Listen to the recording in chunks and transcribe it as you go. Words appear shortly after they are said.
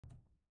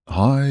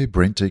Hi,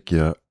 BrenTech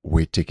here,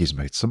 where tech is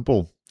made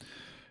simple.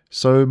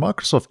 So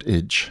Microsoft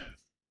Edge,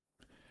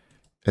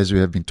 as we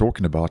have been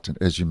talking about, and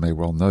as you may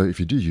well know if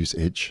you do use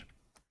Edge,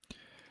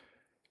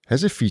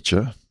 has a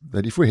feature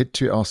that if we head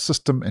to our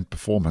system and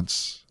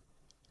performance,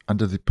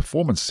 under the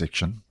performance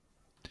section,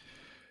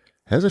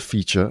 has a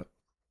feature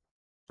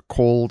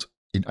called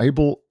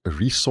enable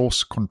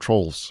resource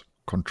controls.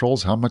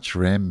 Controls how much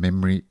RAM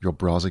memory your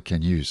browser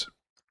can use.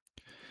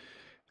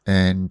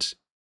 And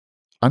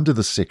under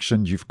this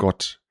section, you've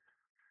got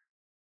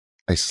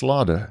a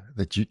slider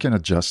that you can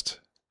adjust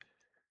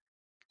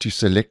to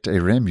select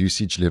a RAM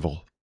usage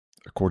level,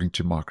 according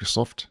to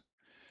Microsoft,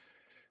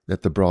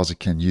 that the browser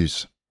can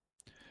use.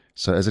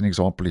 So as an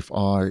example, if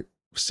I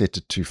set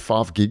it to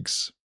 5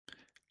 gigs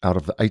out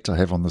of the 8 I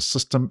have on the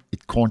system,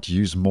 it can't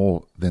use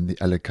more than the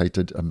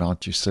allocated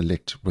amount you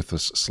select with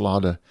this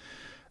slider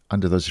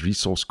under those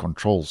resource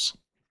controls.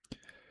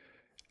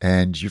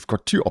 And you've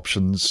got two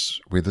options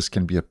where this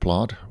can be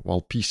applied,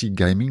 while PC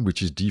gaming,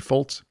 which is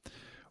default,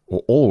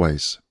 or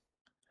always,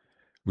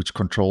 which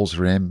controls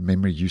RAM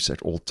memory use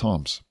at all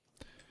times.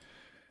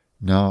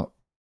 Now,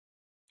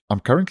 I'm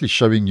currently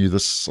showing you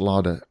this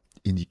slider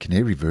in the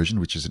Canary version,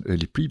 which is an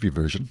early preview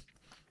version,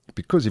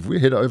 because if we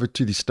head over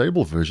to the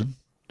stable version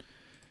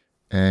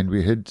and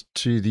we head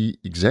to the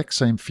exact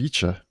same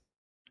feature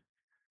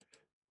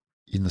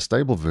in the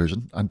stable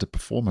version under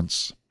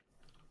performance,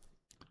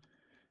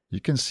 you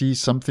can see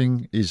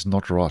something is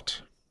not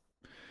right.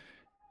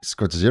 It's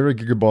got 0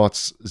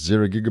 gigabytes,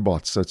 0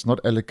 gigabytes, so it's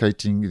not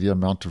allocating the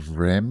amount of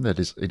RAM that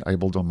is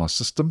enabled on my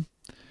system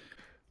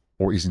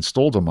or is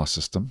installed on my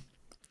system,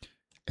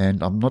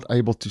 and I'm not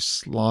able to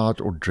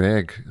slide or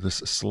drag this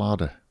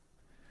slider.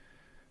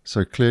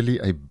 So clearly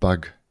a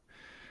bug.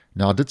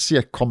 Now, I did see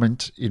a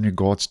comment in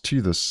regards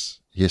to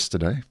this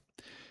yesterday,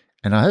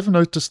 and I have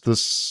noticed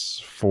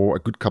this for a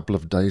good couple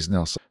of days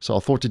now. So I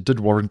thought it did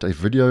warrant a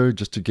video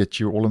just to get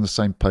you all on the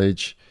same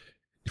page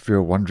if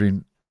you're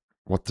wondering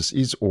what this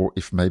is, or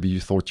if maybe you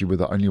thought you were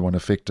the only one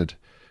affected.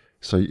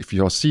 So if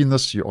you are seeing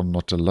this, you are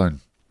not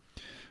alone.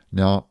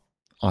 Now,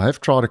 I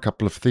have tried a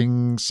couple of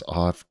things.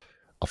 I've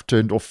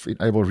turned off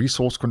enable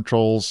resource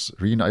controls,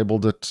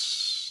 re-enabled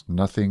it,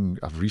 nothing.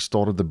 I've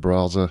restarted the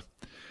browser,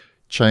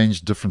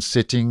 changed different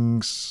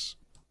settings,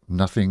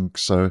 nothing.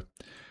 So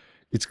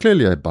it's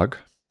clearly a bug.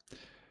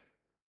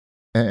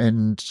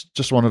 And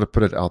just wanted to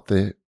put it out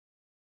there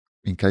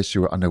in case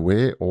you were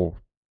unaware, or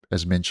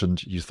as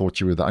mentioned, you thought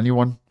you were the only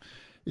one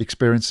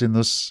experiencing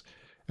this.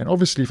 And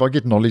obviously, if I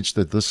get knowledge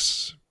that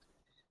this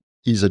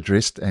is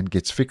addressed and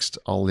gets fixed,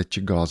 I'll let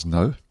you guys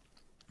know.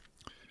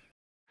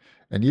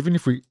 And even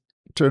if we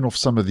turn off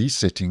some of these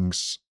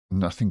settings,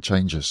 nothing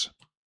changes.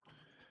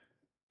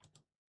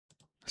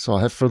 So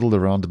I have fiddled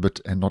around a bit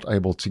and not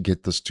able to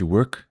get this to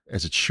work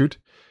as it should,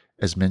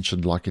 as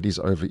mentioned, like it is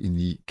over in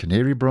the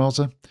Canary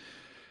browser.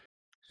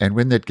 And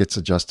when that gets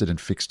adjusted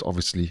and fixed,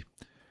 obviously,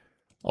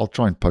 I'll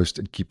try and post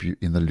and keep you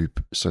in the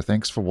loop. So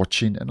thanks for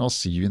watching, and I'll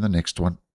see you in the next one.